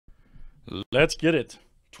Let's get it.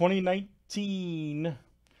 2019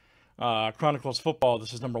 Chronicles football.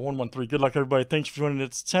 This is number 113. Good luck, everybody. Thanks for joining.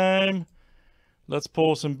 It's time. Let's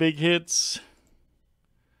pull some big hits.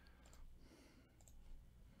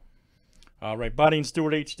 All right, Bonnie and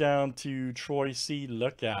Stuart H down to Troy C.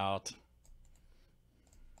 Look out.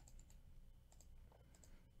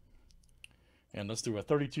 And let's do a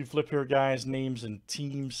 32 flip here, guys. Names and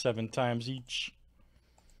teams 7 times each.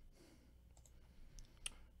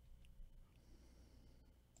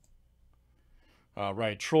 All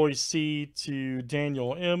right, Troy C. to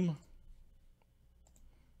Daniel M.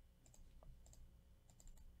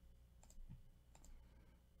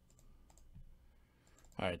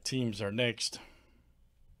 All right, teams are next.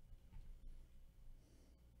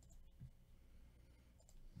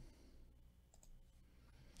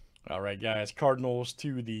 All right, guys, Cardinals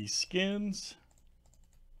to the Skins.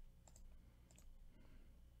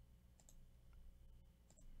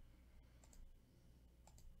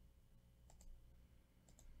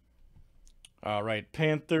 All right,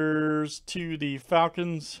 Panthers to the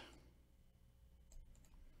Falcons.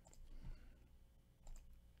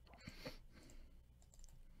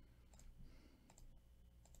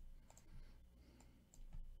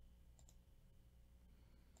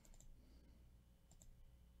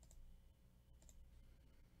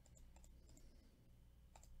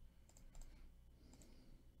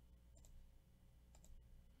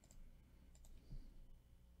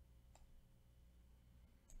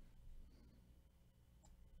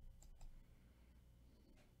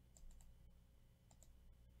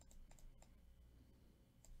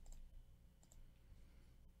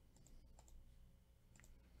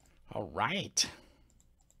 All right.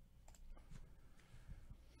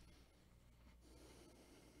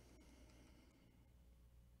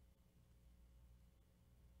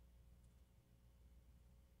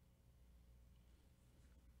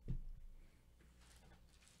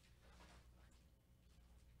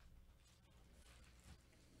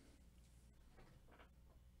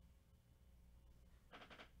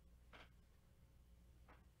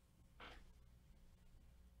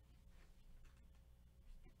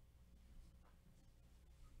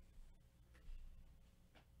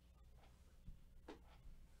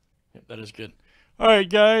 That is good. All right,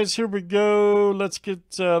 guys, here we go. Let's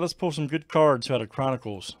pull some good cards out of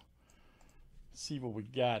Chronicles. Let's see what we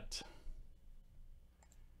got.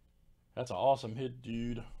 That's an awesome hit,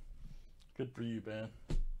 dude. Good for you, man.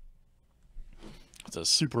 It's a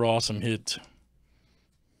super awesome hit.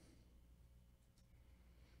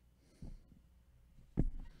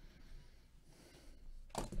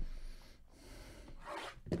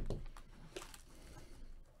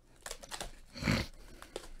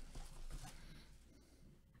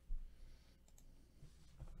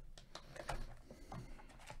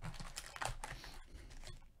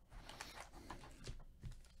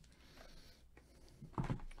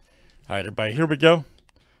 All right, everybody, here we go.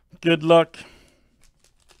 Good luck.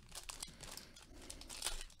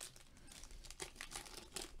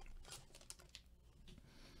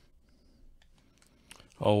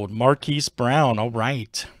 Old Marquise Brown. All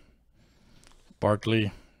right.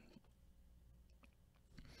 Barkley.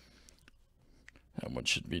 That one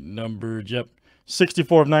should be numbered. Yep.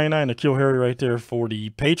 64 of 99. N'Keal Harry right there for the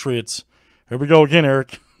Patriots. Here we go again,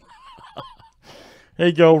 Eric. There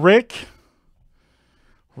you go, Rick.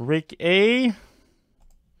 Rick A.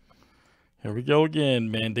 Here we go again,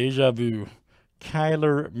 man. Deja vu.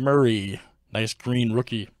 Kyler Murray. Nice green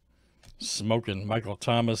rookie. Smoking. Michael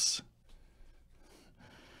Thomas.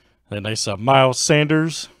 A nice Miles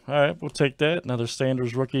Sanders. All right, we'll take that. Another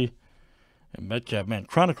Sanders rookie. And Metcalf. Man,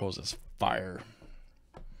 Chronicles is fire.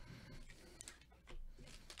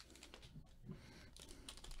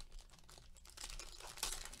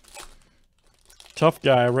 Tough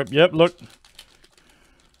guy. Rip. Yep, look.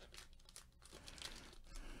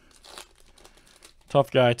 Tough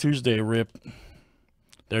Guy Tuesday, Rip.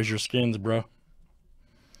 There's your skins, bro.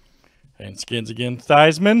 And skins again.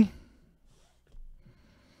 Theismann.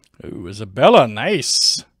 Ooh, Isabella.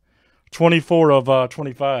 Nice. 24 of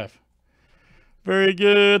 25. Very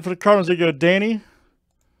good. For the Cardinals, there you go, Danny.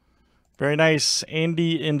 Very nice.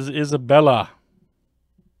 Andy and Isabella.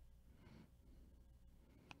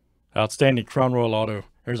 Outstanding Crown Royal auto.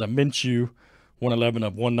 There's a Minshew. 111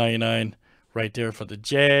 of 199. Right there for the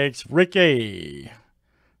Jags. Rick A.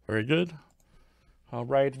 Very good. All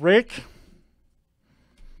right, Rick.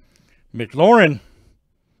 McLaurin.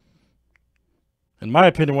 In my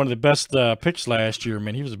opinion, one of the best picks last year,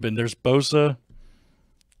 man. There's Bosa.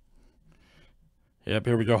 Yep,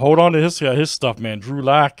 here we go. Hold on to his stuff, man. Drew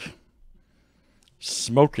Lock.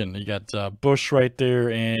 Smoking. You got Bush right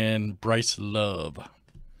there and Bryce Love.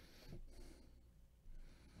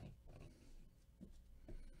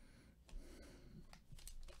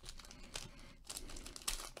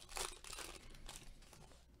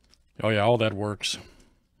 Oh, yeah, all that works.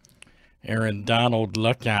 Aaron Donald,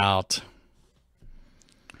 look out.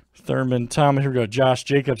 Thurman Thomas, here we go. Josh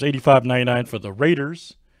Jacobs, 85.99 for the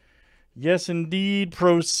Raiders. Yes, indeed.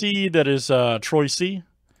 Proceed. That is Troy C.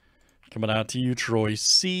 Coming out to you, Troy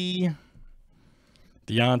C.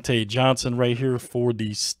 Deontay Johnson right here for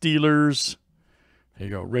the Steelers. There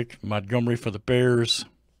you go. Rick Montgomery for the Bears.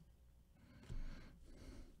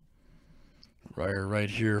 Right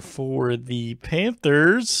here for the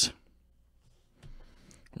Panthers.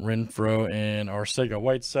 Renfro and Arcega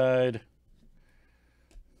Whiteside.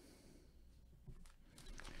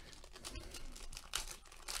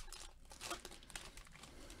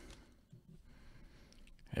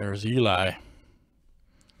 There's Eli. Here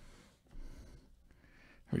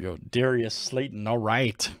we go. Darius Slayton. All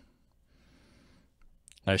right.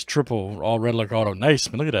 Nice triple. All red like auto. Nice,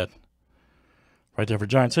 man. Look at that. Right there for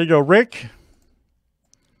Giants. Here you go, Rick.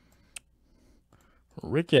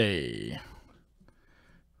 Ricky.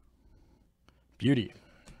 Beauty.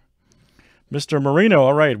 Mr. Marino.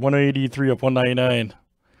 All right. 183 up 199.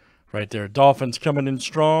 Right there. Dolphins coming in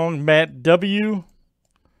strong. Matt W.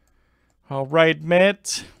 All right,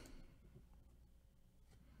 Matt.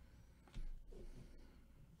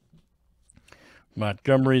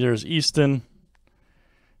 Montgomery, there's Easton.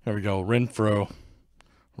 There we go, Renfro.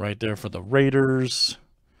 Right there for the Raiders.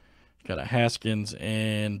 Got a Haskins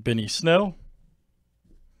and Benny Snell.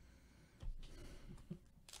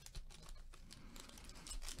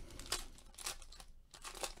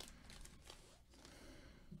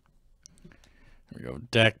 There we go,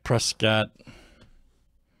 Dak Prescott.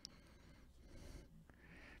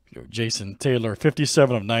 Go Jason Taylor,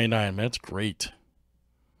 57 of 99. Man, that's great.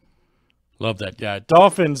 Love that guy.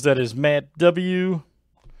 Dolphins, that is Matt W.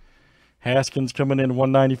 Haskins coming in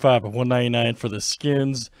 195 of 199 for the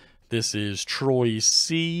Skins. This is Troy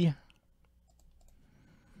C.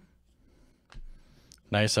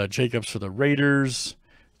 Nice Jacobs for the Raiders.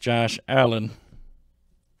 Josh Allen.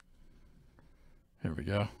 There we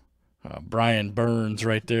go. Brian Burns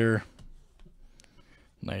right there.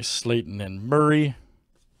 Nice Slayton and Murray.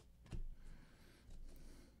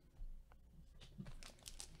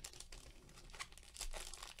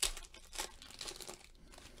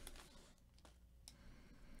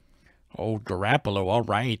 Old Garoppolo, all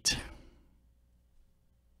right.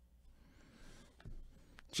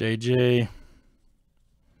 JJ.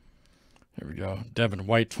 There we go. Devin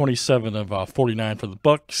White, 27 of 49 for the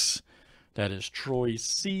Bucks. That is Troy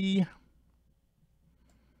C.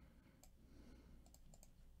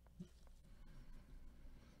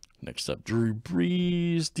 Next up, Drew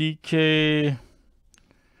Brees, DK.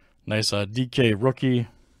 Nice DK rookie.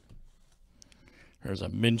 There's a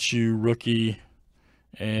Minshew rookie.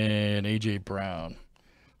 And A.J. Brown.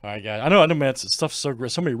 All right, guys. I know, man. It's stuff's so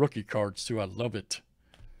great. So many rookie cards, too. I love it.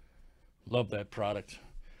 Love that product.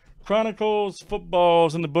 Chronicles,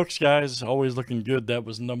 footballs in the books, guys. Always looking good. That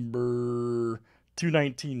was number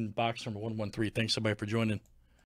 219, box number 113. Thanks, everybody, for joining.